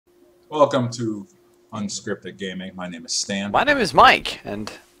Welcome to Unscripted Gaming. My name is Stan. My name is Mike, and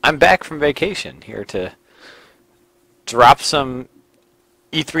I'm back from vacation here to drop some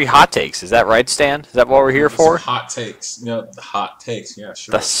E3 hot takes. Is that right, Stan? Is that what we're here Some for? hot takes. The hot takes. Yeah,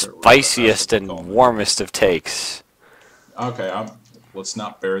 sure. The Sure. That's spiciest what we call and them. warmest of takes. Okay, let's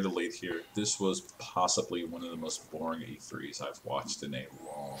not bury the lead here. This was possibly one of the most boring E3s I've watched in a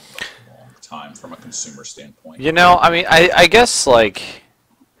long, long time from a consumer standpoint. I guess,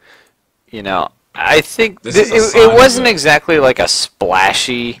 I think This is a it sign of wasn't the. exactly like a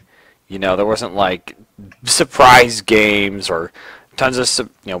splashy, there wasn't like surprise games or tons of,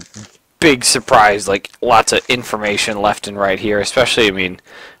 big surprise, like lots of information left and right here, especially,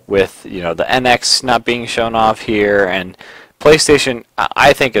 with, the NX not being shown off here and PlayStation.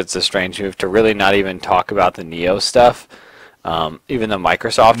 I think it's a strange move to really not even talk about the Neo stuff, even though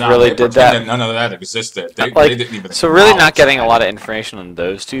Microsoft Nah, really they did pretended that. none of that existed. They didn't even So really not acknowledge getting a that. lot of information on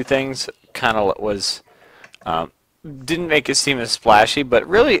those two things kind of was didn't make it seem as splashy, but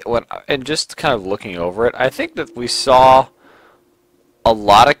really and just kind of looking over it, I think that we saw a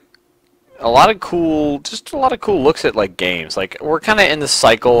lot of a lot of cool looks at like games. Like we're kind of in the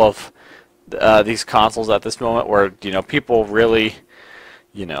cycle of these consoles at this moment where people really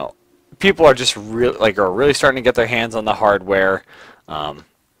people are just really are really starting to get their hands on the hardware,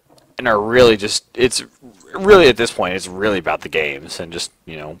 and are really just it's really at this point it's really about the games and just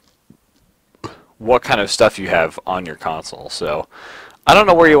what kind of stuff you have on your console. So I don't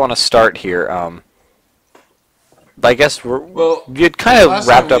know where you want to start here. But I guess Well, you had kind of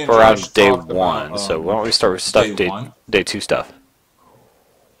last time wrapped me up and Josh around day talked one. about So why don't we start with day one. day two stuff?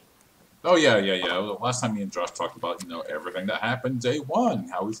 Oh yeah. Last time me and Josh talked about everything that happened day one,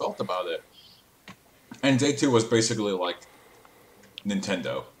 how we felt about it, and day two was basically like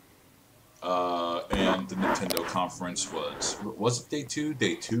Nintendo, and the Nintendo conference was it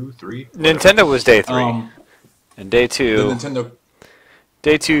day two, three, whatever. Nintendo was day three, Um, and day the two Nintendo.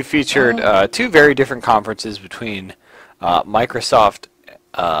 featured Uh, two very different conferences between Microsoft,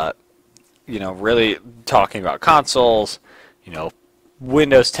 really talking about consoles, you know,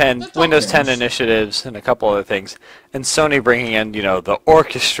 they talk Windows 10 games. initiatives, and a couple other things, and Sony bringing in, the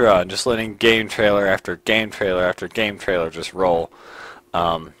orchestra and just letting game trailer after game trailer after game trailer just roll.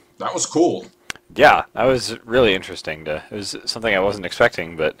 That was cool. Yeah, that was really interesting. It was something I wasn't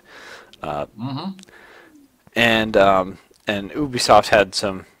expecting, but Hmm. and Ubisoft had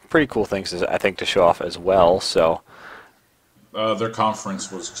some pretty cool things, I think, to show off as well. So, Their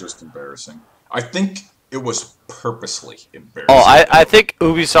conference was just embarrassing. I think it was purposely oh, embarrassing I though. think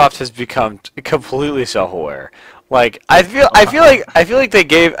Ubisoft has become completely self-aware. Like I feel like they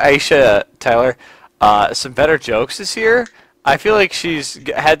gave Aisha Tyler some better jokes this year. I feel like she's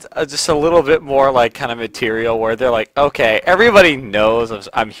had just a little bit more like kind of material where they're like, okay, everybody knows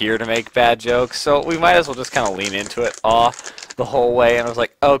I'm here to make bad jokes, so we might as well just kind of lean into it the whole way. And I was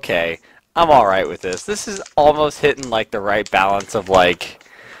like, okay, I'm all right with this. This is almost hitting like the right balance of like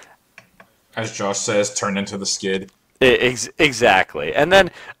As Josh says, turned into the skid. exactly. And then,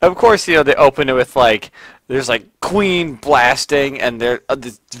 of course, they open it with like there's like Queen blasting and there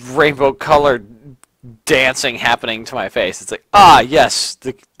this rainbow colored dancing happening to my face. It's like, yes,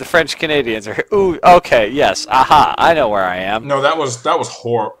 the French Canadians are here. Ooh, okay, yes, aha, I know where I am. No, that was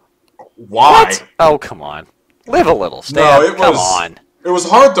horrible. Why? What? Oh, come on, live a little, No, Stan. Come on. it was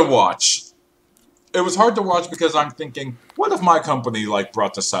hard to watch. It was hard to watch because I'm thinking, what if my company like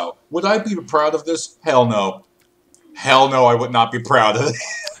brought this out? Would I be proud of this? Hell no. Hell no, I would not be proud of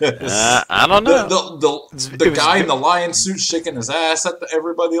this. I don't The know. the, the, It the was. guy in the lion suit shaking his ass at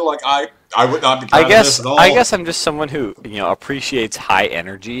everybody like I would not be proud of this at all. I guess I'm just someone who appreciates high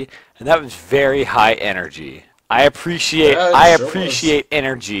energy, and that was very high energy. Yeah, it I sure was. appreciate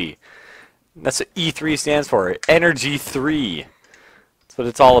energy. That's what E3 stands for. Energy 3. That's what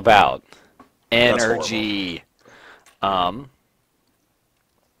it's all about. That's horrible. Energy. Um,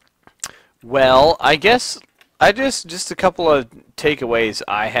 well, I guess I just a couple of takeaways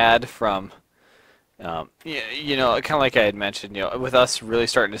I had from kind of like I had mentioned, with us really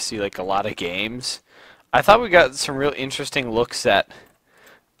starting to see like a lot of games. I thought we got some real interesting looks at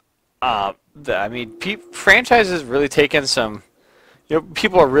franchises really taking some.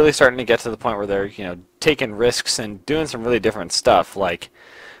 People are really starting to get to the point where they're taking risks and doing some really different stuff, like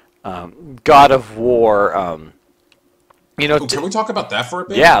God of War. Oh, can we talk about that for a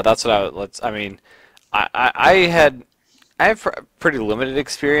bit? Yeah, that's what I had I have pretty limited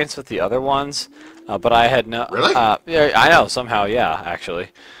experience with the other ones, but I had no. Really? Yeah, I know somehow. Yeah, actually.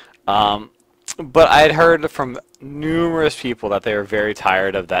 But I had heard from numerous people that they were very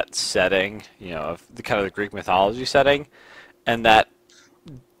tired of that setting, of the kind of the Greek mythology setting, and that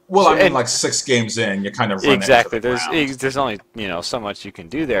Well, I mean, And like 6 games in, you kind of run it into exactly. the ground. There's only so much you can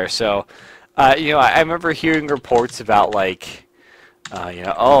do there. So, I remember hearing reports about like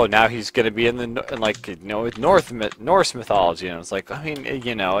oh, now he's going to be in like with Norse mythology, and it's like, I mean,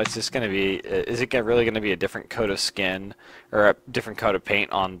 it's just going to be, is it really going to be a different coat of skin or a different coat of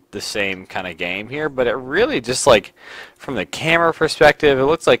paint on the same kind of game here? But it really just like, from the camera perspective, it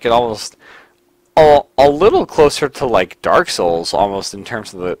looks like it almost a little closer to like Dark Souls almost in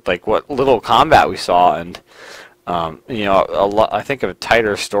terms of the like what little combat we saw, and I think of a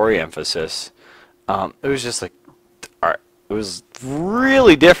tighter story emphasis. It was just like it was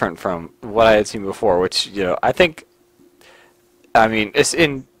really different from what I had seen before, which I mean it's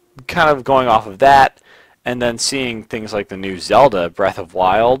in kind of going off of that, and then seeing things like the new Zelda Breath of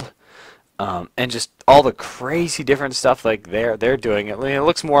Wild, and just all the crazy different stuff like they're doing. I mean, it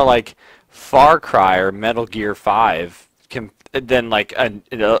looks more like Far Cry or Metal Gear 5 than like an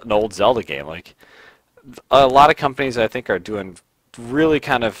old Zelda game. Like a lot of companies, I think, are doing really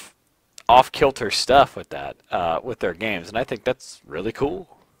kind of off-kilter stuff with that, with their games, and I think that's really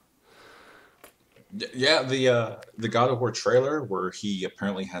cool. Yeah, the God of War trailer where he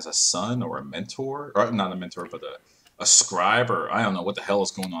apparently has a son or a mentor, or not a mentor, but a scribe, or I don't know what the hell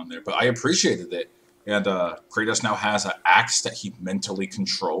is going on there. But I appreciated it, and Kratos now has an axe that he mentally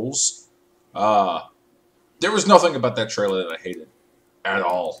controls. Uh, there was nothing about that trailer that I hated at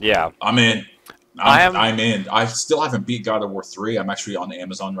all. Yeah, I'm in. I am. I'm in. I still haven't beat God of War 3. I'm actually on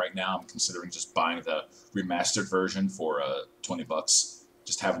Amazon right now. I'm considering just buying the remastered version for $20.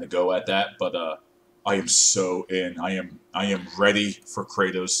 Just having to go at that, but I am so in. I am ready for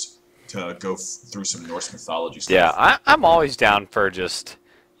Kratos to go through some Norse mythology Yeah, stuff. I'm always down for just,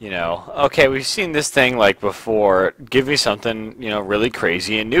 okay, we've seen this thing like before. Give me something, really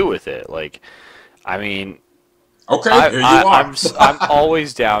crazy and new with it. Like, I mean, Okay, here you are. I'm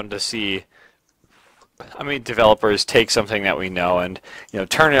always down to see. I mean, developers take something that we know and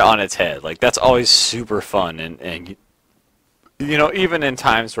turn it on its head. Like that's always super fun, and even in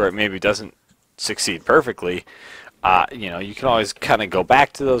times where it maybe doesn't succeed perfectly, you can always kind of go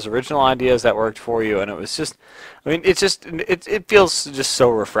back to those original ideas that worked for you, and it was just, I mean, it feels just so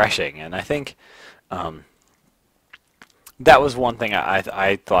refreshing, and I think that was one thing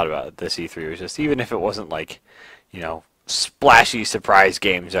I thought about this E3 was just even if it wasn't like, splashy surprise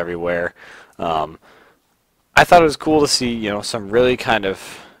games everywhere, I thought it was cool to see some really kind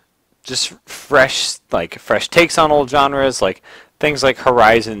of just fresh takes on old genres, like things like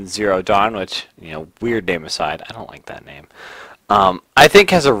Horizon Zero Dawn, which weird name aside, I don't like that name. I think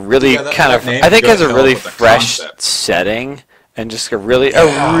has a really Yeah, that name I think goes has a hell really with the fresh concept. setting and just a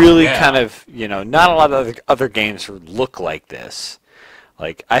Yeah, really kind yeah. of not a lot of other games look like this.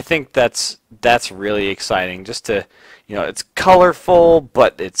 Like I think that's really exciting. Just to it's colorful,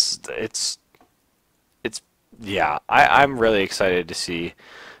 but it's yeah. I'm really excited to see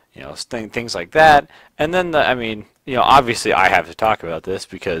things like that. And then I mean, obviously I have to talk about this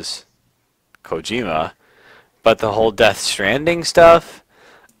because Kojima, but the whole Death Stranding stuff.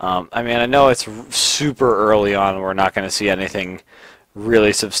 I mean, I know it's super early on. We're not going to see anything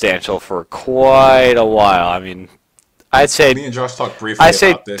really substantial for quite a while. I mean, I'd say Me and Josh talked briefly I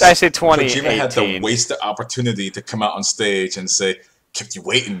say about I this. say Kojima had the 2018. wasted opportunity to come out on stage and say, "Kept you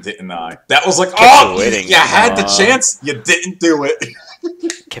waiting, didn't I?" That was like, Kept you oh, waiting, you had the huh? chance, you didn't do it.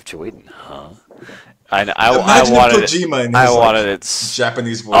 Kept you waiting, huh? I Imagine if wanted it. Kojima in I his like wanted it.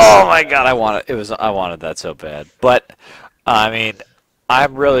 Japanese voice Oh said my that. god, I wanted that so bad. But I mean,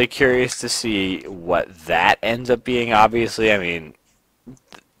 I'm really curious to see what that ends up being. Obviously, I mean,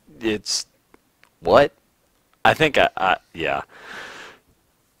 it's what I think. Yeah,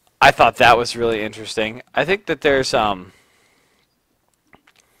 I thought that was really interesting. I think that there's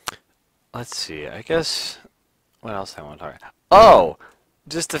let's see. I guess what else I want to talk about? Oh,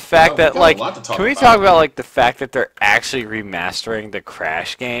 just the fact Well, we that got a like, lot to can talk we talk about. about like the fact that they're actually remastering the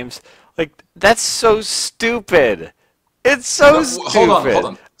Crash games? Like that's so stupid. It's so Hold on, hold stupid.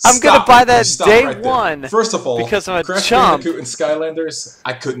 on. I'm gonna buy Stop. You that stop day right there. one First of all, because I'm a Crash chump. Bandicoot and Skylanders,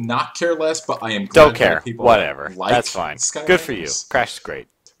 I could not care less, but I am Don't glad for the care. people that Whatever. like That's fine. Good for you. Skylanders. Crash is great.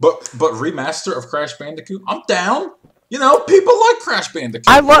 But remaster of Crash Bandicoot, I'm down. People like Crash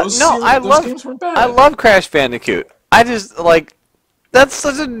I Bandicoot. love no. Those games weren't I bad. love Crash Bandicoot. I just like that's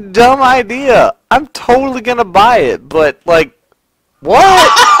such a dumb idea. I'm totally gonna buy it, but like,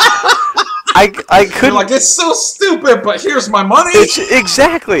 what? I You're couldn't. like, it's so stupid, but here's my money. It's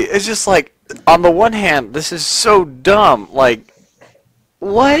exactly. It's just like on the one hand, this is so dumb. Like,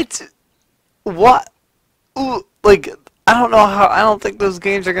 what? What? Ooh, like, I don't know how. I don't think those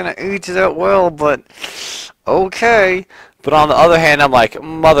games are gonna age that well, but okay. But on the other hand, I'm like,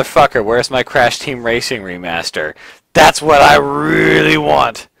 motherfucker, where's my Crash Team Racing remaster? That's what I really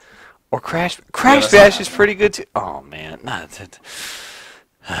want. Or Yeah, Crash that's not Bash is happening. pretty good too. Oh man, not that.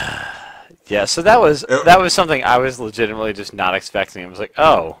 Yeah, so that was It, something I was legitimately just not expecting. I was like,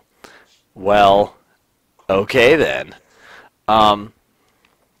 oh, well, okay then. Um,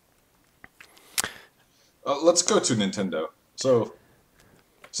 let's go to Nintendo. And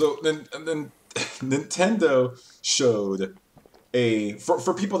then Nintendo showed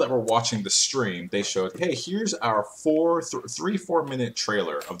for people that were watching the stream, they showed, hey, here's our 4 minute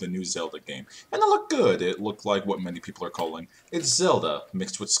trailer of the new Zelda game, and it looked good. It looked like what many people are calling it's Zelda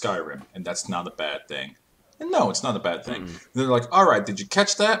mixed with Skyrim, and that's not a bad thing. And no, it's not a bad thing. mm. They're like, all right, did you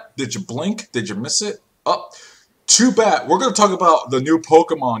catch that? Did you blink? Did you miss it? Oh, too bad. We're going to talk about the new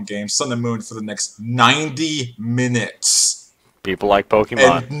Pokemon game, Sun and Moon, for the next 90 minutes. People like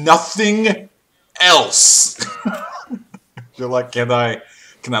Pokemon. And nothing else. You're like, can I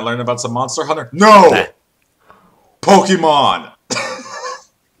learn about some Monster Hunter? No! Nah. Pokemon!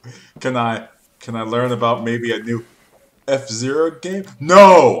 Can I learn about maybe a new F-Zero game?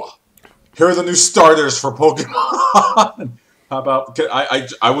 No! Here are the new starters for Pokemon! How about,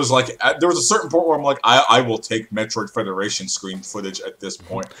 I was like, there was a certain point where I'm like, I will take Metroid Federation screen footage at this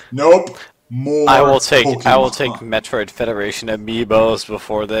point. Nope! More I will take Pokemon. Metroid Federation amiibos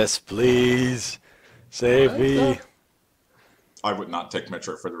before this, please. Save me. I would not take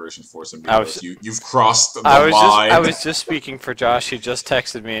Metroid Federation Force and I was You've crossed the I line. was just speaking for Josh. He just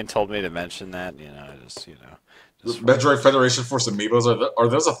texted me and told me to mention that. Just Metroid Federation Force amiibos are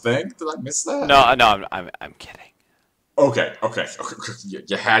those a thing? Did I miss that? no, I'm kidding. Okay.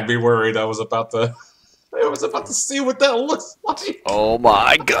 You had me worried. I was about to see what that looks like. Oh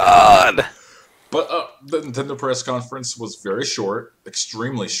my god. But the Nintendo press conference was very short,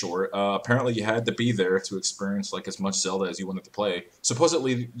 extremely short. Apparently, you had to be there to experience like as much Zelda as you wanted to play.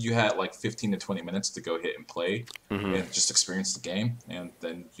 Supposedly, you had like 15 to 20 minutes to go hit and play and just experience the game. And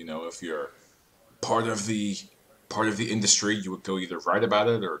then, if you're part of the industry, you would go either write about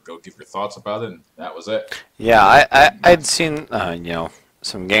it or go give your thoughts about it, and that was it. Yeah, I'd seen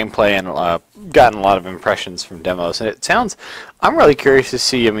some gameplay and gotten a lot of impressions from demos, and it sounds. I'm really curious to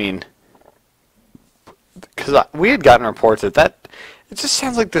see. I mean, because we had gotten reports that it just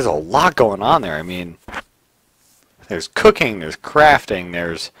sounds like there's a lot going on there. I mean, there's cooking, there's crafting,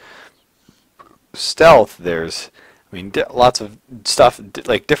 there's stealth, lots of stuff,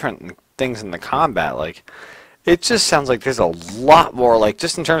 like different things in the combat. Like, it just sounds like there's a lot more, like,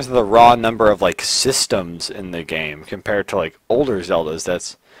 just in terms of the raw number of, like, systems in the game compared to, like, older Zeldas.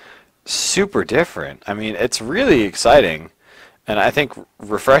 That's super different. I mean, it's really exciting. And I think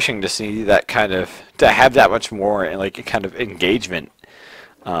refreshing to see that to have that much more and like kind of engagement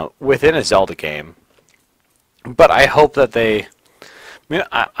within a Zelda game. But I hope that they.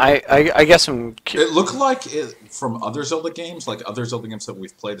 I guess It looked like it from other Zelda games, like other Zelda games that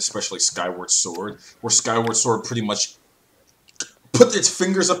we've played, especially Skyward Sword, where Skyward Sword pretty much put its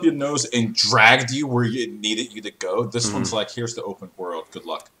fingers up your nose and dragged you where it needed you to go. This one's like, here's the open world. Good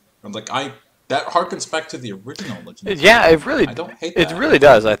luck. I'm like, that harkens back to the original Legend of Zelda. Yeah, it really. I don't hate that. It really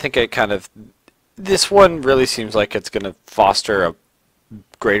does. I think it kind of. This one really seems like it's going to foster a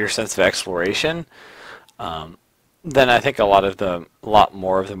greater sense of exploration than I think a lot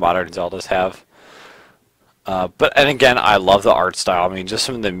more of the modern Zeldas have. And again, I love the art style. I mean, just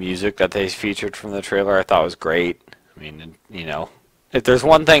some of the music that they featured from the trailer, I thought was great. I mean, if there's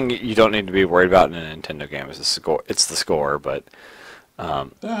one thing you don't need to be worried about in a Nintendo game, is the score. It's the score, but.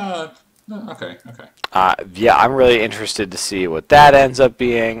 Okay. Yeah, I'm really interested to see what that ends up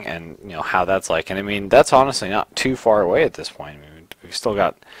being, and how that's like. And I mean, that's honestly not too far away at this point. I mean, we've still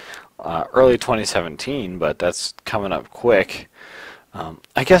got early 2017, but that's coming up quick.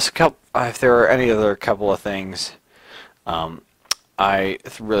 I guess if there are any other couple of things I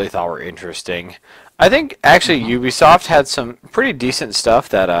really thought were interesting. I think actually Ubisoft had some pretty decent stuff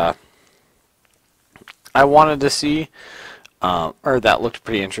that I wanted to see. Or that looked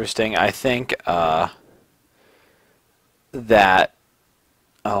pretty interesting. I think that,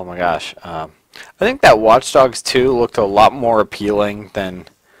 oh my gosh, I think that Watch Dogs 2 looked a lot more appealing to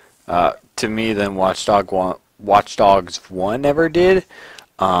me than Watch Dogs 1 ever did.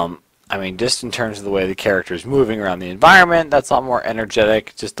 I mean, just in terms of the way the character's moving around the environment, that's a lot more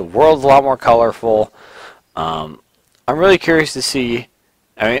energetic. Just the world's a lot more colorful. I'm really curious to see.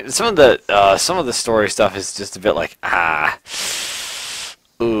 I mean, some of the story stuff is just a bit like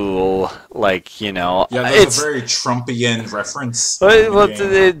ooh, like Yeah, that's a very Trumpian reference.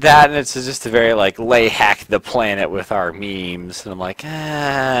 That, and it's just a very like lay hack the planet with our memes, and I'm like, you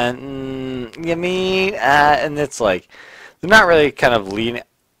mean, and it's like they're not really kind of lean.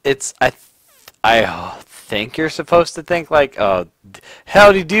 It's I think you're supposed to think like, oh,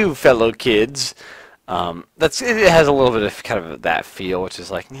 howdy do, fellow kids. That's it has a little bit of kind of that feel, which is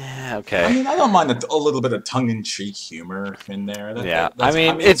like, yeah, I okay. mean, I don't mind a little bit of tongue-in-cheek humor in there. Yeah, I That's. I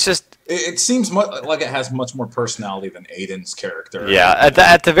mean, mean, it's just it seems like it has much more personality than Aiden's character. yeah.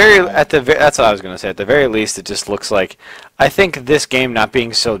 That's what I was gonna say. At the very least, it just looks like I think this game not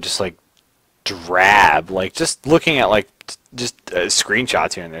being so just like drab, like just looking at like just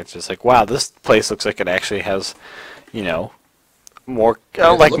screenshots here and there, it's just like wow, this place looks like it actually has, you know, more It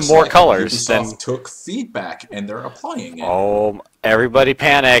like looks more like colors Ubisoft than. took feedback and they're applying it. Oh, everybody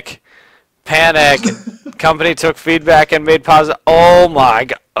panic. Panic. Company took feedback and made positive. Oh my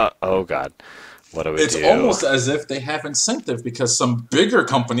god. Oh god. What do we It's do? almost as if they have incentive because some bigger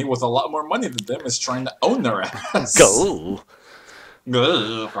company with a lot more money than them is trying to own their ass. Go.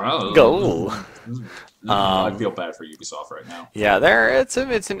 Go. I feel bad for Ubisoft right now. Yeah, it's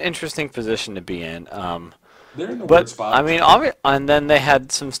an interesting position to be in. They're in a weird But I spot. mean, and then they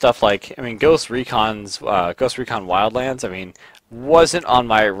had some stuff like I mean, Ghost Recon Wildlands. I mean, wasn't on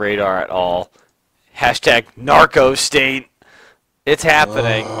my radar at all. Hashtag Narco State. It's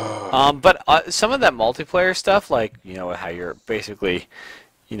happening. But some of that multiplayer stuff, like you know how you're basically,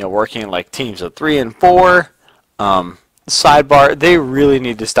 you know, working in like teams of 3 and 4. Sidebar, they really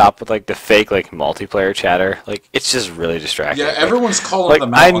need to stop with like the fake like multiplayer chatter. Like it's just really distracting. Yeah, Like, everyone's calling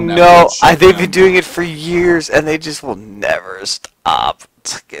them out I on that know bullshit, they've been man. doing it for years, and they just will never stop.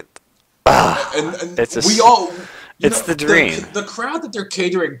 It's like And it's we a, all, it's the dream. the crowd that they're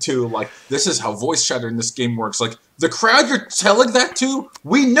catering to, like this is how voice chatter in this game works. Like the crowd you're telling that to,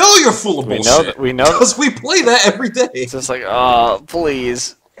 we know you're full of bullshit. We know that. Because we play that every day. It's just like, oh,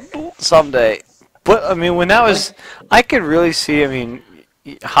 please, someday. But I mean, when that was, I could really see. I mean,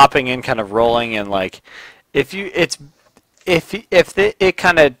 hopping in, kind of rolling, and like, if it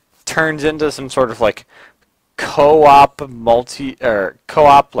kind of turns into some sort of like co-op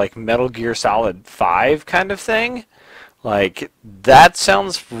like Metal Gear Solid 5 kind of thing, like that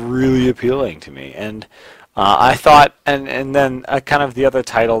sounds really appealing to me. And I thought, and then kind of the other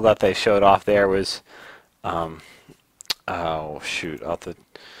title that they showed off there was, oh shoot, I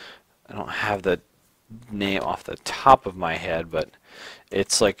don't have the name off the top of my head, but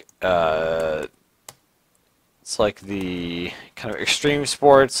it's like the kind of extreme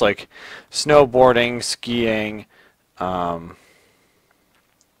sports like snowboarding, skiing. Oh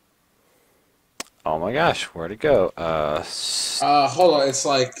my gosh, where'd it go? Hold on, it's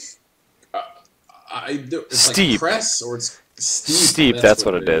like it's Steep. like Cress or it's Steep. Steep, that's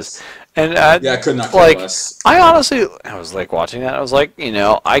what it is. And Yeah, I could not care like less. I was like watching that. I was like, you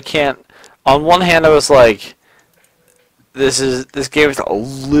know, I can't. On one hand, I was like, this game is a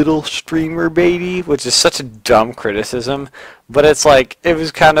little streamer baity, which is such a dumb criticism. But it's like it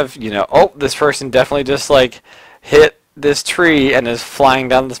was kind of, you know, oh, this person definitely just like hit this tree and is flying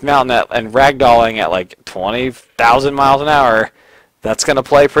down this mountain and ragdolling at like 20,000 miles an hour. That's gonna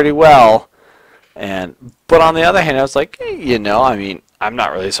play pretty well. But on the other hand, I was like, you know, I mean, I'm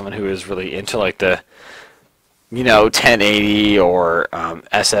not really someone who is really into like the, you know, 1080 or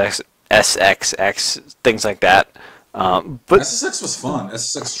SXX things like that. But SSX was fun.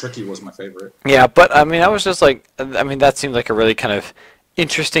 SSX Tricky was my favorite. yeah, but I mean, I was just like, I mean, that seems like a really kind of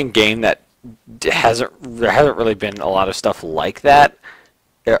interesting game that there hasn't really been a lot of stuff like that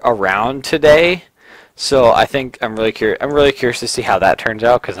around today. So I think I'm really curious. I'm really curious to see how that turns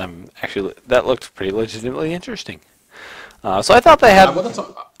out because that looked pretty legitimately interesting. So I thought they had. I want to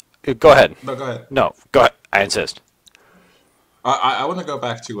talk. Go ahead. No, go ahead. No, go ahead. I insist. I want to go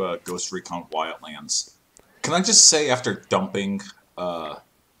back to Ghost Recon Wildlands. Can I just say, after dumping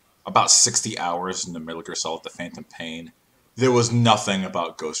about 60 hours in the Metal Gear Solid: The Phantom Pain, there was nothing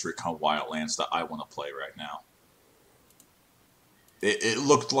about Ghost Recon Wildlands that I want to play right now. It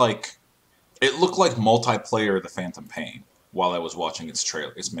looked like multiplayer The Phantom Pain while I was watching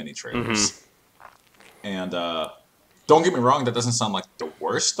its mini trailers. And don't get me wrong, that doesn't sound like the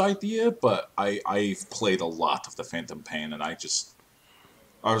worst idea, but I've played a lot of The Phantom Pain, and I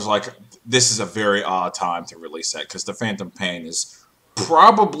was like, this is a very odd time to release that, because The Phantom Pain is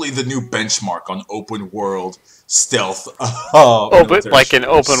probably the new benchmark on open world stealth. But like an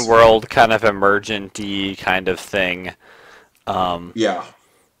open world kind of emergent-y kind of thing. Yeah.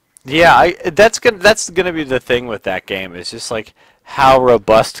 Yeah, that's gonna be the thing with that game. Is just like how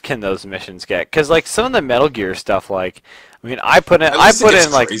robust can those missions get? Because like some of the Metal Gear stuff, like I mean, I put in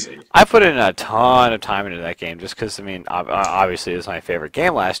a ton of time into that game just because I mean, obviously it was my favorite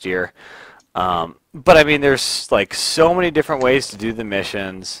game last year. But I mean, there's like so many different ways to do the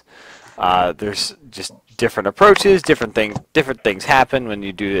missions. There's just different approaches, different things happen when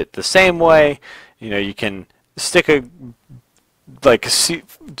you do it the same way. You can stick a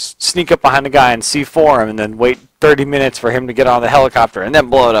sneak up behind a guy and C4 him, and then wait 30 minutes for him to get on the helicopter, and then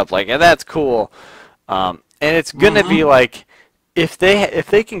blow it up. And that's cool. And it's gonna be like, if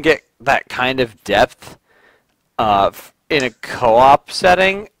they can get that kind of depth in a co-op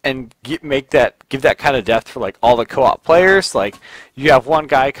setting and give that kind of depth for all the co-op players, you have one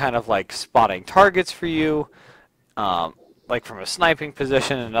guy kind of spotting targets for you, from a sniping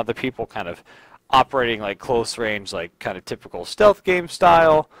position, and other people kind of operating close range, kind of typical stealth game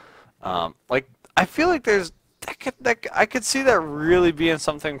style. I feel like I could see that really being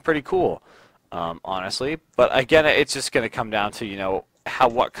something pretty cool, honestly. But again, it's just going to come down to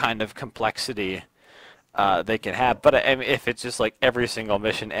what kind of complexity they can have. But I mean, if it's just every single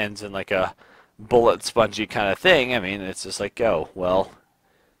mission ends in a bullet spongy kind of thing, I mean, it's just oh, well,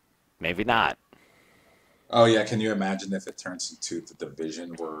 maybe not. Oh yeah, can you imagine if it turns into the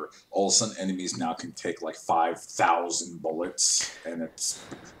Division where all of a sudden enemies now can take 5,000 bullets, and it's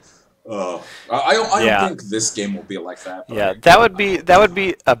I don't think this game will be like that. But Yeah, that would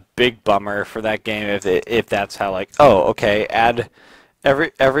be a big bummer for that game if that's how oh, okay, add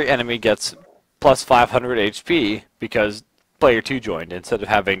every enemy gets plus 500 HP because player 2 joined, instead of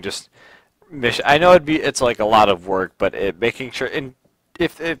having just mission. I know it's a lot of work, but making sure, and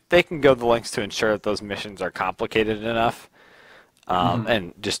if they can go the lengths to ensure that those missions are complicated enough,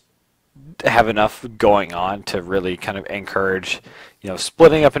 and just have enough going on to really kind of encourage,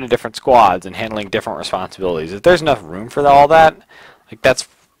 splitting up into different squads and handling different responsibilities. If there's enough room for all that,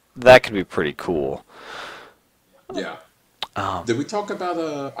 that could be pretty cool. Yeah. Did we talk about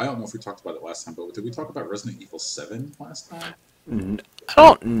I don't know if we talked about it last time, but did we talk about Resident Evil 7 last time? I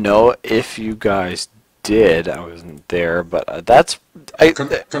don't know if you guys did. I wasn't there, but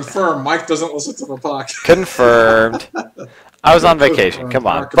Confirm. Mike doesn't listen to the podcast. Confirmed. I was on vacation. Come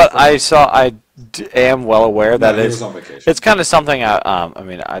on, but I am well aware that he was on vacation. It's kind of something.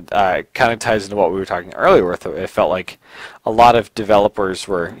 I kind of ties into what we were talking earlier with. It felt like a lot of developers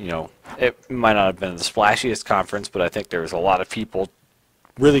were, it might not have been the splashiest conference, but I think there was a lot of people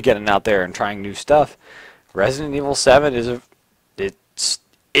really getting out there and trying new stuff. Resident Evil 7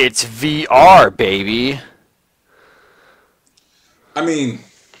 it's VR, baby. I mean,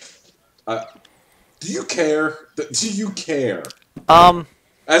 do you care? Do you care?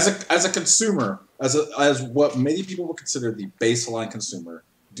 As a consumer, as what many people would consider the baseline consumer,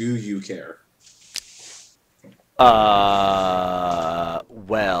 do you care?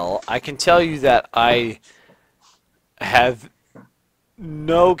 Well, I can tell you that I have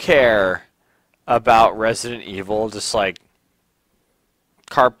no care about Resident Evil, just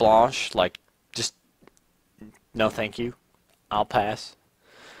carte blanche, just no thank you, I'll pass.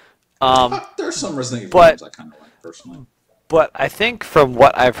 There's some Resident Evil games I kind of like personally. But I think from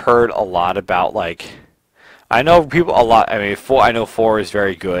what I've heard a lot about, I know people a lot. I mean, I know 4 is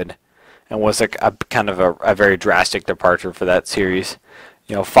very good, and was a kind of a very drastic departure for that series.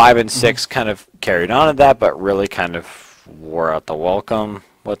 5 and 6 kind of carried on to that, but really kind of wore out the welcome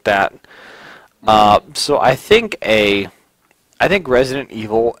with that. So I think Resident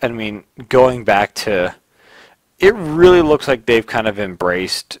Evil, I mean, going back to, it really looks like they've kind of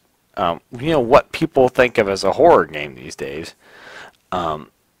embraced, what people think of as a horror game these days. And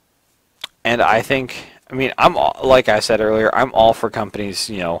I think, like I said earlier, I'm all for companies,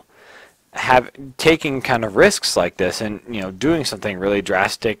 taking kind of risks like this and, doing something really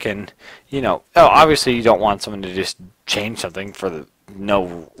drastic. And, obviously you don't want someone to just change something for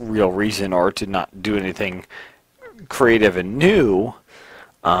no real reason, or to not do anything creative and new.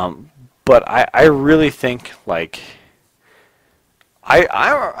 But I really think,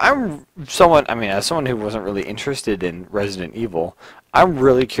 I'm someone, as someone who wasn't really interested in Resident Evil, I'm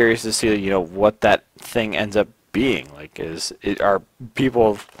really curious to see, what that thing ends up being. Are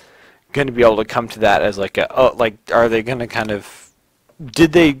people going to be able to come to that as are they going to kind of,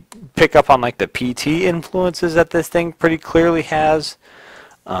 did they pick up on the PT influences that this thing pretty clearly has?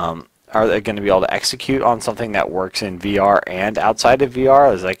 Are they going to be able to execute on something that works in VR and outside of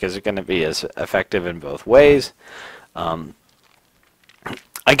VR? Is it going to be as effective in both ways?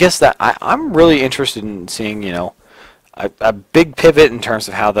 I guess that I'm really interested in seeing, a big pivot in terms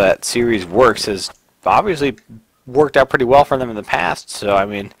of how that series works has obviously worked out pretty well for them in the past. So,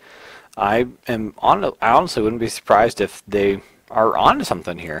 I honestly wouldn't be surprised if they are onto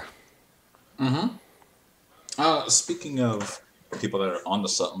something here. Speaking of people that are onto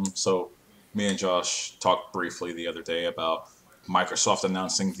something, so me and Josh talked briefly the other day about Microsoft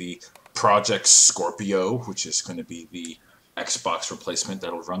announcing the Project Scorpio, which is going to be the Xbox replacement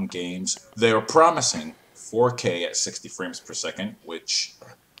that'll run games they are promising 4K at 60 frames per second, which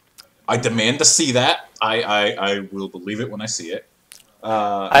I demand to see that. I will believe it when I see it.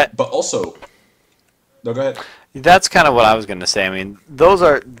 But also, no, go ahead. That's kind of what I was going to say. I mean,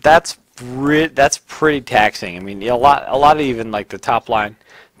 that's pretty taxing. I mean, a lot of even like the top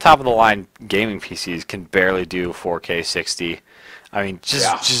of the line gaming PCs can barely do 4K 60. I mean,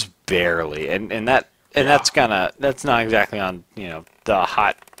 just barely, and that's not exactly on the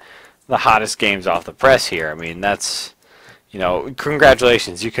hottest games off the press here. I mean, that's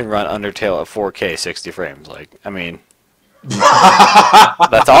congratulations, you can run Undertale at 4K 60 frames. Like, I mean,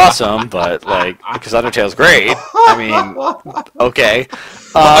 that's awesome, but like, because Undertale's great. I mean, okay.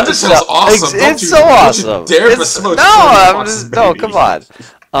 Undertale's awesome. It's so awesome. No, come on.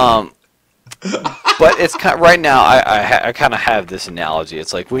 But it's right now. I kind of have this analogy.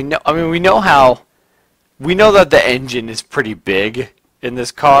 It's like we know. I mean, we know that the engine is pretty big in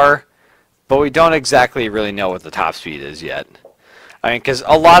this car, but we don't exactly really know what the top speed is yet. I mean, because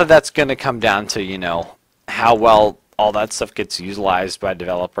a lot of that's going to come down to how well all that stuff gets utilized by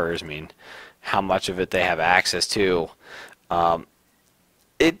developers. I mean, how much of it they have access to.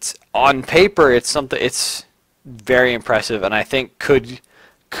 It's on paper, it's very impressive, and I think could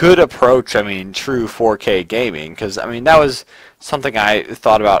approach, I mean, true 4K gaming, because I mean that was something I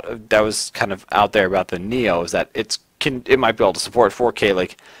thought about that was kind of out there about the Neo, is that it might be able to support 4K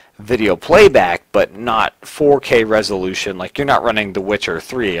like video playback, but not 4K resolution. Like, you're not running The Witcher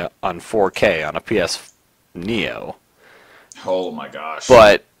 3 on 4K on a PS Neo. Oh my gosh!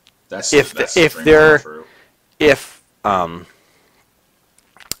 But that's if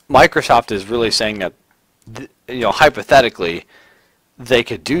Microsoft is really saying that, hypothetically, they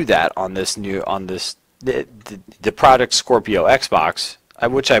could do that on the Project Scorpio Xbox,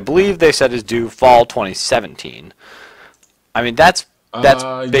 which I believe they said is due fall 2017. I mean, that's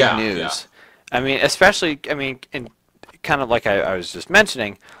big news. Yeah. I mean, especially, and kind of like I was just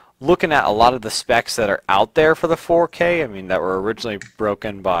mentioning, looking at a lot of the specs that are out there for the 4K, I mean, that were originally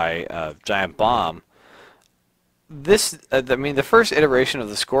broken by Giant Bomb. The first iteration of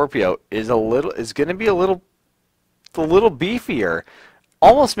the Scorpio is going to be a little beefier.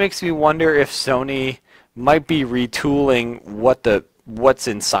 Almost makes me wonder if Sony might be retooling what's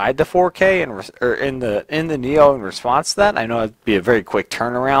inside the 4K or in the Neo in response to that. I know it'd be a very quick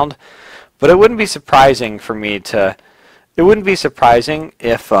turnaround, but it wouldn't be surprising for me to. It wouldn't be surprising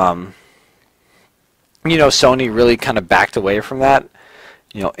if Sony really kind of backed away from that,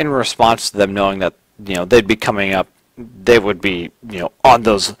 in response to them knowing that they'd be coming up, they would be on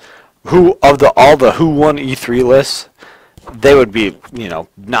those all the who won E3 lists. They would be,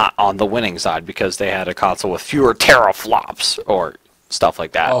 not on the winning side because they had a console with fewer teraflops or stuff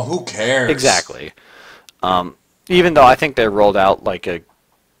like that. Oh, who cares? Exactly. Even though I think they rolled out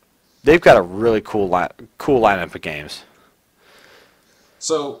they've got a really cool lineup of games.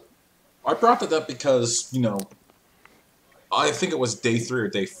 So, I brought that up because, I think it was day 3 or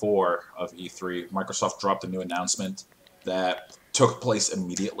day 4 of E3. Microsoft dropped a new announcement that took place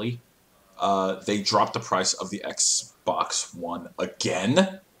immediately. They dropped the price of the Xbox One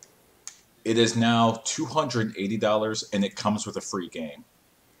again. It is now $280, and it comes with a free game.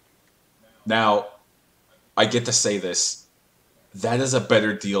 Now, I get to say this. That is a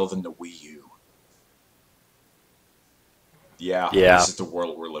better deal than the Wii U. Yeah, this is the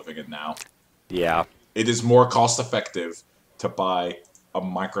world we're living in now. Yeah. It is more cost-effective to buy a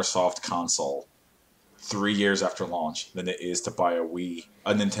Microsoft console 3 years after launch than it is to buy a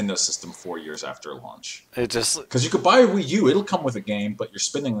Nintendo system 4 years after launch. Because you could buy a Wii U, it'll come with a game, but you're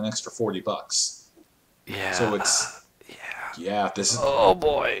spending an extra $40. Yeah. So it's this is. Oh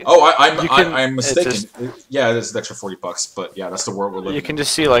boy. Oh, I'm mistaken. It is an extra $40, but yeah, that's the world we're living in. You can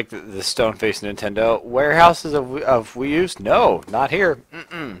just see the stone-faced Nintendo warehouses of Wii U's. No, not here.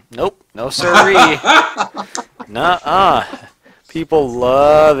 Nope, no sirree. Nuh-uh. People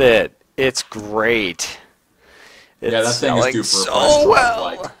love it. It's great. That thing is due for a price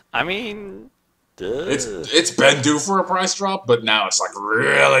drop. I mean, it's been due for a price drop, but now it's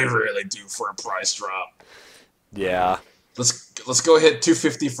really, really due for a price drop. Yeah. Let's go ahead,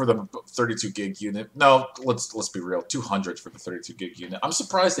 $250 for the 32 gig unit. No, let's be real, $200 for the 32 gig unit. I'm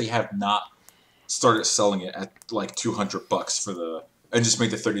surprised they have not started selling it at $200 for and just made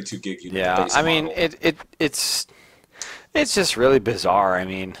the 32 gig unit. Yeah, I mean it's just really bizarre. I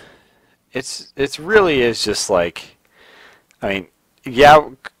mean, it's really is just awesome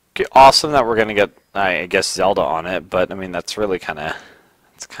that we're gonna get I guess Zelda on it, but I mean that's really kind of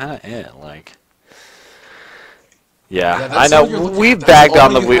it. Yeah, I know we've bagged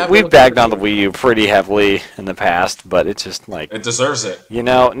on the Wii U pretty heavily in the past, but it's just it deserves it.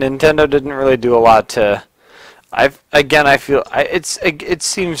 Nintendo didn't really do a lot to I feel it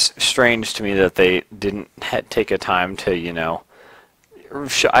seems strange to me that they didn't take a time to,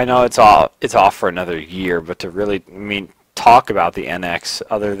 I know it's off for another year, but to really, talk about the NX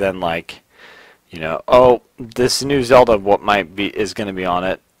other than like, oh, this new Zelda, what might be is going to be on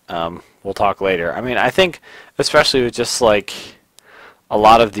it. We'll talk later. I mean, I think especially with just like a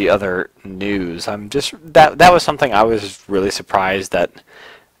lot of the other news, that was something I was really surprised that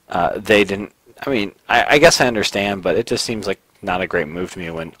they didn't. I mean, I guess I understand, but it just seems like not a great move to me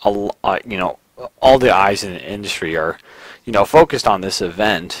when all the eyes in the industry are, focused on this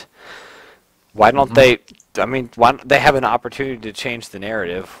event. Why don't they? I mean, why don't they have an opportunity to change the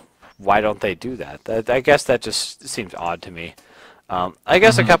narrative? Why don't they do that? I guess that just seems odd to me. I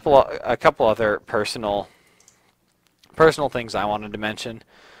guess a couple other personal things I wanted to mention,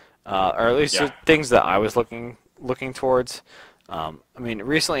 or at least Yeah. things that I was looking towards. I mean,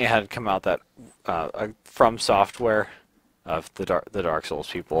 recently it had come out that From Software, of the Dark Souls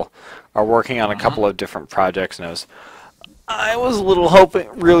people, are working on a couple of different projects, and I was a little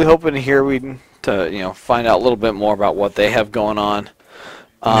really hoping to hear find out a little bit more about what they have going on.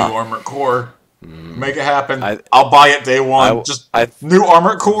 New Armored Core. Make it happen. I I'll buy it day one. Just I new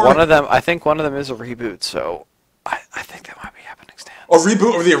Armored Core. I think one of them is a reboot, so I think that might be happening, Stan. A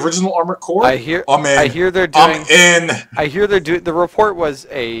reboot of the original Armored Core. I hear they're doing. I'm in. I hear they're doing. The report was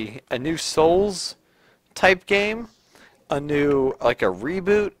a new Souls type game, a new like a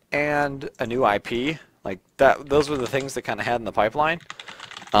reboot, and a new IP. Like that. Those were the things that kind of had in the pipeline.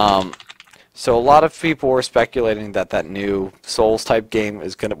 So a lot of people were speculating that new Souls type game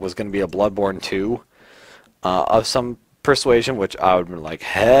was gonna be a Bloodborne 2 of some persuasion, which I would have been like,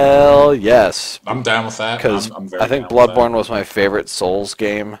 hell yes. I'm down with that. Because I'm very I think down with that. Bloodborne was my favorite Souls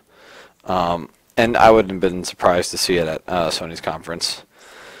game, and I wouldn't have been surprised to see it at Sony's conference.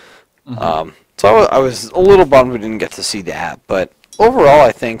 So I was a little bummed we didn't get to see that, but overall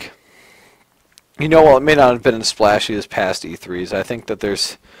I think, while it may not have been as splashy as past E3s, I think that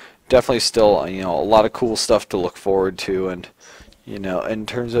there's definitely still a lot of cool stuff to look forward to, and in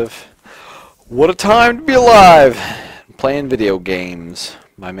terms of what a time to be alive, playing video games,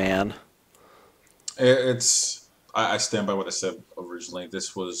 my man. I stand by what I said originally.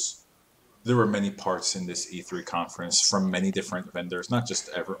 There were many parts in this E3 conference from many different vendors, not just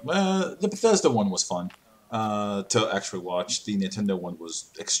the Bethesda one was fun to actually watch. The Nintendo one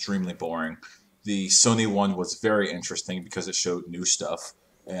was extremely boring. The Sony one was very interesting because it showed new stuff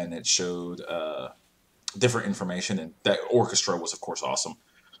and it showed different information, and that orchestra was of course awesome.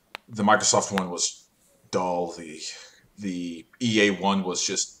 The Microsoft one was dull. The EA one was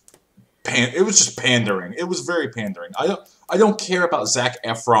just it was just pandering. It was very pandering. I don't care about Zac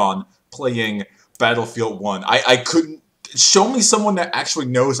Efron playing Battlefield 1. I couldn't show me someone that actually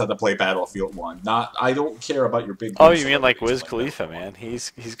knows how to play Battlefield 1. I don't care about your big. Oh, you mean like Wiz Khalifa, man?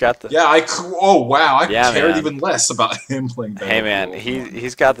 He's got the. Yeah, oh wow, I cared man. even less about him playing Battlefield. Hey man,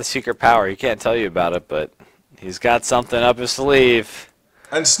 he's got the secret power. He can't tell you about it, but he's got something up his sleeve.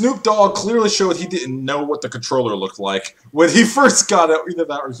 And Snoop Dogg clearly showed he didn't know what the controller looked like when he first got it. Either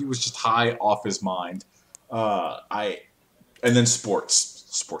that or he was just high off his mind. And then sports.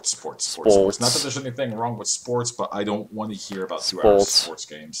 Not that there's anything wrong with sports, but I don't want to hear about 2 hours of sports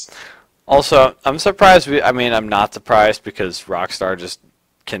games. Also, I'm surprised. I'm not surprised because Rockstar just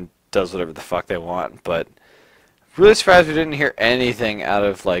does whatever the fuck they want. But really surprised we didn't hear anything out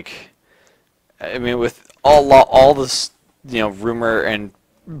of with all this rumor and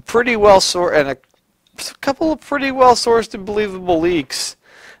pretty well and a couple of pretty well sourced and believable leaks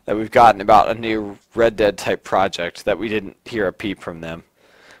that we've gotten about a new Red Dead type project that we didn't hear a peep from them.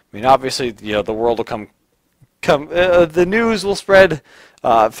 I mean, obviously, the world will the news will spread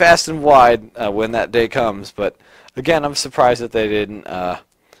fast and wide when that day comes. But again, I'm surprised that they didn't, that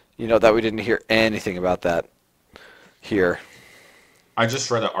we didn't hear anything about that here. I just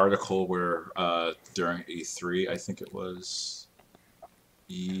read an article where during E3, I think it was.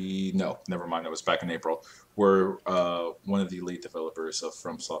 No, never mind. It was back in April, where one of the lead developers of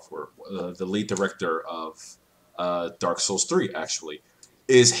From Software, the lead director of Dark Souls 3, actually,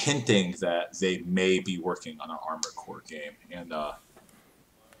 is hinting that they may be working on an Armored Core game, and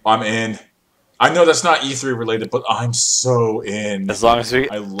I'm in. I know that's not E3 related, but I'm so in. As long as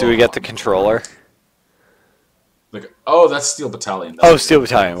we get the controller. That's Steel Battalion. Steel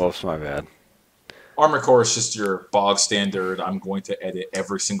Battalion. Whoops, my bad. Armored Core is just your bog standard. I'm going to edit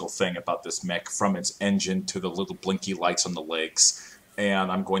every single thing about this mech, from its engine to the little blinky lights on the legs, and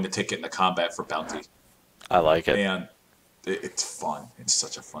I'm going to take it into combat for bounty. I like it. And it's fun. It's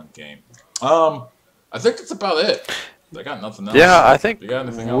such a fun game. I think that's about it. I got nothing else. Yeah, I think you got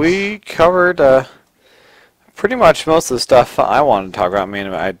anything else? we covered pretty much most of the stuff I wanted to talk about. I mean,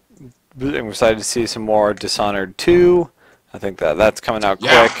 I'm excited to see some more Dishonored 2. I think that's coming out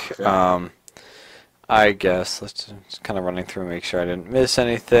quick. Yeah. I guess let's just kind of running through, make sure I didn't miss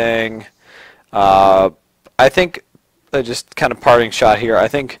anything. I think just kind of parting shot here. I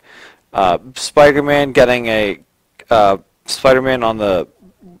think Spider-Man getting a Spider-Man on the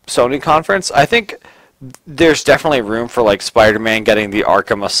Sony conference. I think there's definitely room for like Spider-Man getting the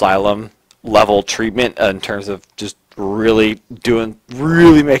Arkham Asylum level treatment in terms of just really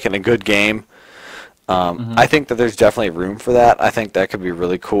making a good game. I think that there's definitely room for that. I think that could be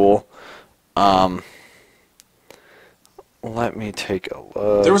really cool. Let me take a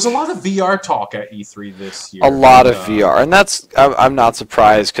look. There was a lot of VR talk at E3 this year. A lot of VR, and I'm not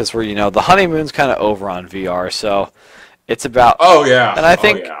surprised because the honeymoon's kind of over on VR, so it's about. Oh yeah. And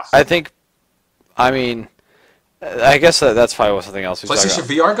I mean, I guess that's probably something else. PlayStation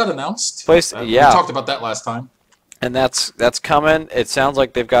VR got announced. Yeah. We talked about that last time. And that's coming. It sounds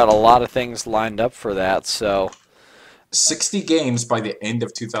like they've got a lot of things lined up for that. So 60 games by the end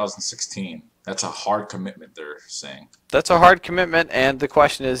of 2016. That's a hard commitment, they're saying. That's a hard commitment, and the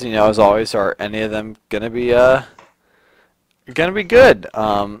question is, as always, are any of them gonna be good?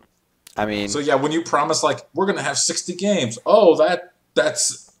 I mean. So yeah, when you promise like we're gonna have 60 games,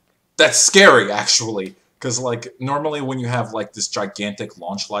 that's scary actually, because like normally when you have like this gigantic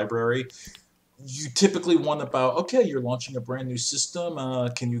launch library, you typically want about you're launching a brand new system.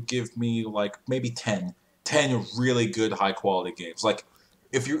 Can you give me like maybe 10 really good high quality games? Like,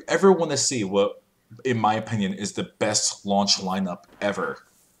 if you ever want to see what, in my opinion, is the best launch lineup ever,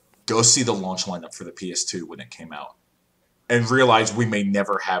 go see the launch lineup for the PS2 when it came out, and realize we may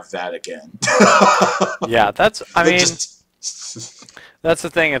never have that again. Yeah, that's the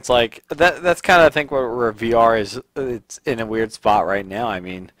thing. It's like that's kind of I think where VR is. It's in a weird spot right now. I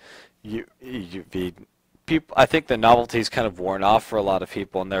mean, people. I think the novelty's kind of worn off for a lot of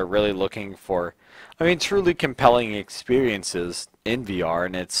people, and they're really looking for, truly compelling experiences in VR.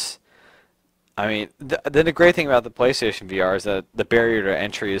 And it's, the great thing about the PlayStation VR is that the barrier to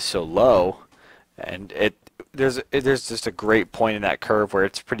entry is so low, and there's just a great point in that curve where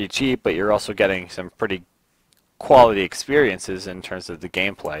it's pretty cheap, but you're also getting some pretty quality experiences in terms of the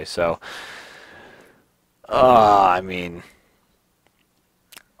gameplay. So, I'm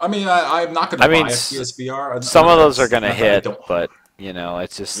not going to buy a PSVR. Some of those are going to hit, but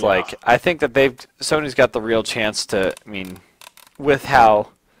it's just like I think that Sony's got the real chance to.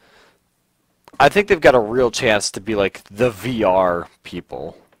 I think they've got a real chance to be like the VR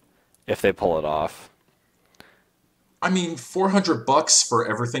people if they pull it off. $400 for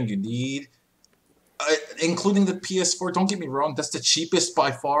everything you need, including the PS4. Don't get me wrong, that's the cheapest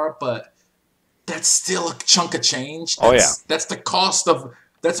by far, but that's still a chunk of change. That's the cost of.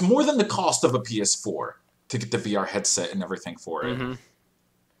 That's more than the cost of a PS4 to get the VR headset and everything for it. Mm-hmm.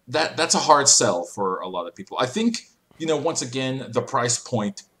 That's a hard sell for a lot of people. I think, once again, the price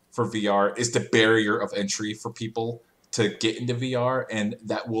point for VR is the barrier of entry for people to get into VR, and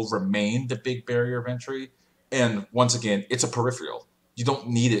that will remain the big barrier of entry. And once again, it's a peripheral. You don't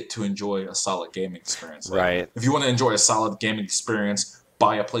need it to enjoy a solid gaming experience. Right. If you want to enjoy a solid gaming experience,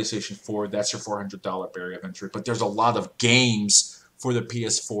 buy a PlayStation 4. That's your $400 barrier of entry. But there's a lot of games for the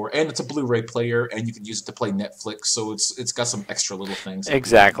PS4, and it's a Blu-ray player, and you can use it to play Netflix, so it's got some extra little things.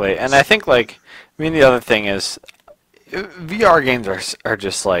 Exactly, and I think the other thing is, VR games are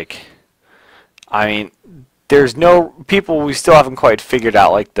just like, there's no people. We still haven't quite figured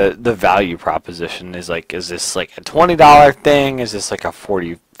out like the value proposition. Is this like a $20 thing? Is this like a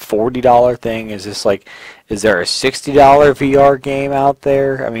 $40 thing? Is there a $60 VR game out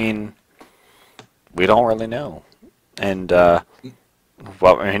there? We don't really know, and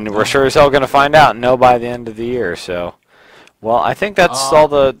we're sure as hell going to find out and know by the end of the year. So, well, I think that's all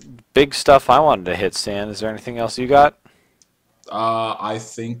the big stuff I wanted to hit, Stan. Is there anything else you got? I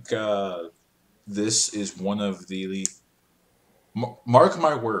think this is one of the... Mark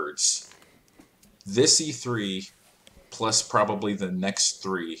my words. This E3, plus probably the next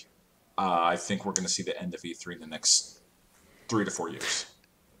 3, I think we're going to see the end of E3 in the next 3 to 4 years.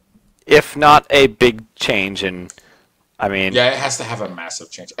 If not a big change in... yeah, it has to have a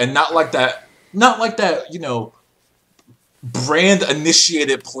massive change, and not like that, brand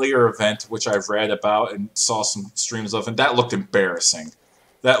initiated player event, which I've read about and saw some streams of, and that looked embarrassing.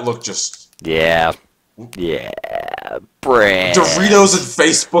 That looked just brands. Doritos and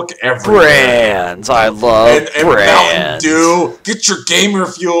Facebook everywhere. Brands, I love and brands. Mountain Dew, get your gamer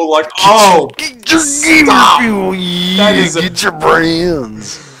fuel. Get your gamer fuel. Get your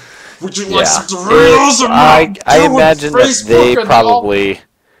brands. Would you like some Doritos or Mountain Dew? I imagine that they probably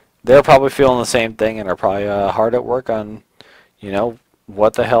they're probably feeling the same thing and are probably hard at work on, you know,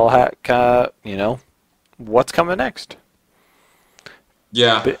 what the hell, you know, what's coming next.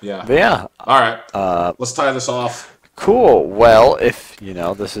 Yeah, But, yeah. but yeah, All right, uh, let's tie this off. cool. Well, if you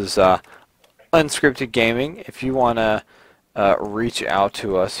know, this is unscripted gaming. If you want to reach out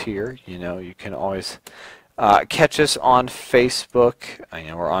to us here, you know, you can always catch us on Facebook. You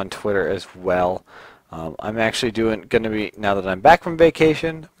know, we're on Twitter as well. I'm actually going to be, now that I'm back from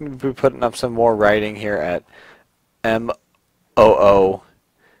vacation, I'm going to be putting up some more writing here at MOOKJOONES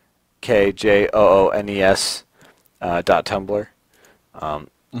 .tumblr.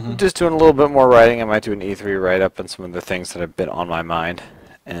 Hmm. Just doing a little bit more writing. I might do an E3 write-up and some of the things that have been on my mind.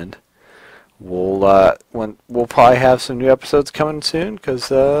 And we'll probably have some new episodes coming soon because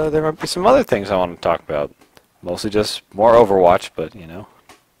there might be some other things I want to talk about. Mostly just more Overwatch, but you know,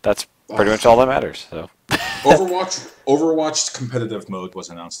 that's pretty much all that matters. So. Overwatch's competitive mode was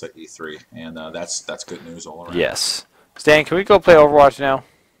announced at E3, and that's good news all around. Yes. Stan, can we go play Overwatch now?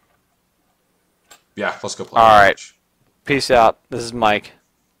 Yeah, let's go play All right. Overwatch. Peace out. This is Mike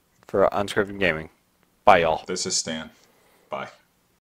for Unscripted Gaming. Bye, y'all. This is Stan. Bye.